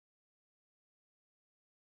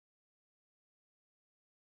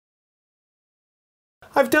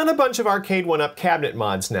I've done a bunch of Arcade1Up cabinet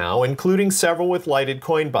mods now, including several with lighted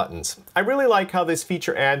coin buttons. I really like how this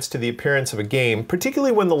feature adds to the appearance of a game,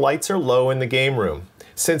 particularly when the lights are low in the game room.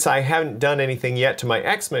 Since I haven't done anything yet to my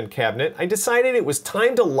X-Men cabinet, I decided it was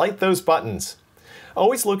time to light those buttons.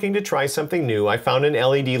 Always looking to try something new, I found an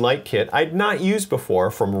LED light kit I'd not used before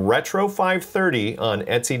from Retro530 on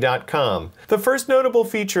Etsy.com. The first notable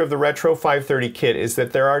feature of the Retro530 kit is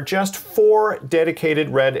that there are just 4 dedicated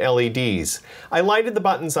red LEDs. I lighted the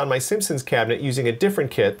buttons on my Simpsons cabinet using a different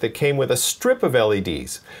kit that came with a strip of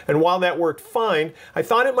LEDs. And while that worked fine, I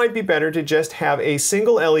thought it might be better to just have a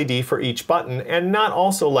single LED for each button and not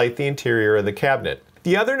also light the interior of the cabinet.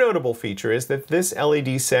 The other notable feature is that this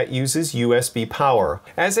LED set uses USB power.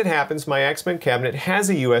 As it happens, my X-Men cabinet has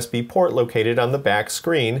a USB port located on the back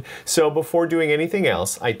screen, so before doing anything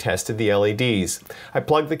else, I tested the LEDs. I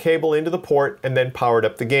plugged the cable into the port and then powered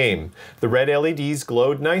up the game. The red LEDs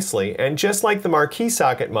glowed nicely, and just like the marquee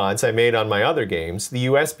socket mods I made on my other games, the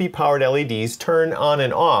USB-powered LEDs turn on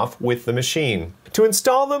and off with the machine. To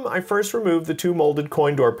install them, I first removed the 2 molded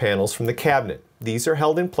coin door panels from the cabinet. These are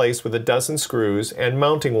held in place with a dozen screws and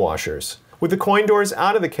mounting washers. With the coin doors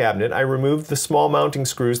out of the cabinet, I removed the small mounting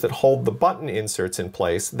screws that hold the button inserts in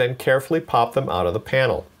place, then carefully popped them out of the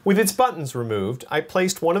panel. With its buttons removed, I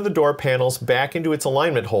placed one of the door panels back into its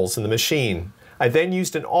alignment holes in the machine. I then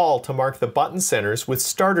used an awl to mark the button centers with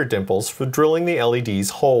starter dimples for drilling the LED's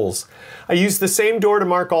holes. I used the same door to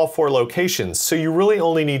mark all 4 locations, so you really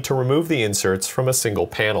only need to remove the inserts from a single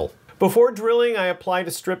panel. Before drilling, I applied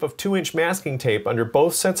a strip of 2-inch masking tape under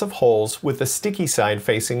both sets of holes with the sticky side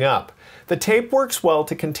facing up. The tape works well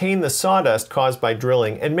to contain the sawdust caused by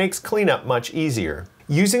drilling and makes cleanup much easier.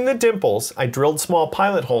 Using the dimples, I drilled small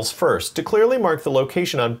pilot holes first to clearly mark the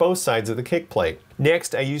location on both sides of the kick plate.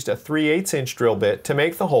 Next, I used a 3/8" drill bit to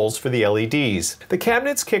make the holes for the LEDs. The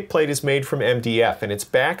cabinet's kick plate is made from MDF and its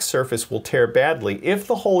back surface will tear badly if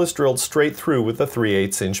the hole is drilled straight through with the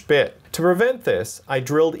 3/8" bit. To prevent this, I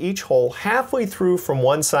drilled each hole halfway through from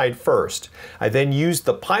one side first. I then used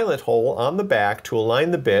the pilot hole on the back to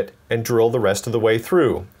align the bit and drill the rest of the way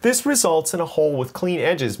through. This results in a hole with clean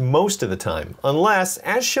edges most of the time, unless,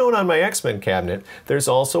 as shown on my X-Men cabinet, there's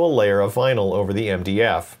also a layer of vinyl over the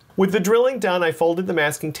MDF. With the drilling done, I folded the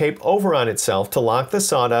masking tape over on itself to lock the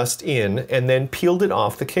sawdust in and then peeled it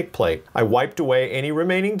off the kick plate. I wiped away any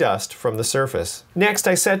remaining dust from the surface. Next,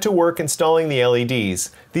 I set to work installing the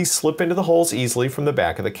LEDs. These slip into the holes easily from the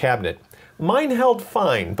back of the cabinet. Mine held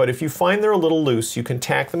fine, but if you find they're a little loose, you can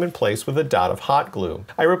tack them in place with a dot of hot glue.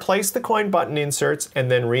 I replaced the coin button inserts and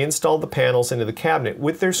then reinstalled the panels into the cabinet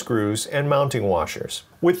with their screws and mounting washers.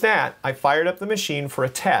 With that, I fired up the machine for a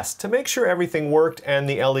test to make sure everything worked and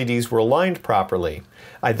the LEDs were aligned properly.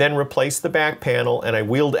 I then replaced the back panel and I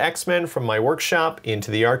wheeled X-Men from my workshop into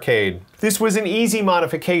the arcade. This was an easy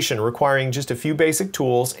modification requiring just a few basic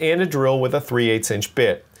tools and a drill with a 3/8"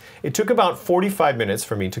 bit. It took about 45 minutes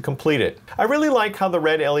for me to complete it. I really like how the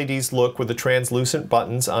red LEDs look with the translucent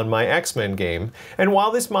buttons on my X-Men game, and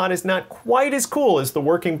while this mod is not quite as cool as the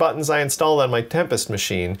working buttons I installed on my Tempest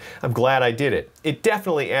machine, I'm glad I did it. It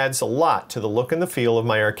definitely adds a lot to the look and the feel of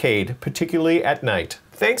my arcade, particularly at night.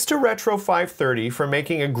 Thanks to Retro530 for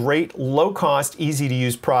making a great, low-cost,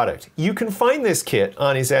 easy-to-use product. You can find this kit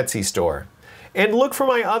on his Etsy store. And look for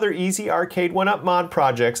my other easy Arcade1Up mod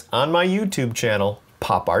projects on my YouTube channel,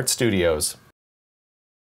 Pop Art Studios.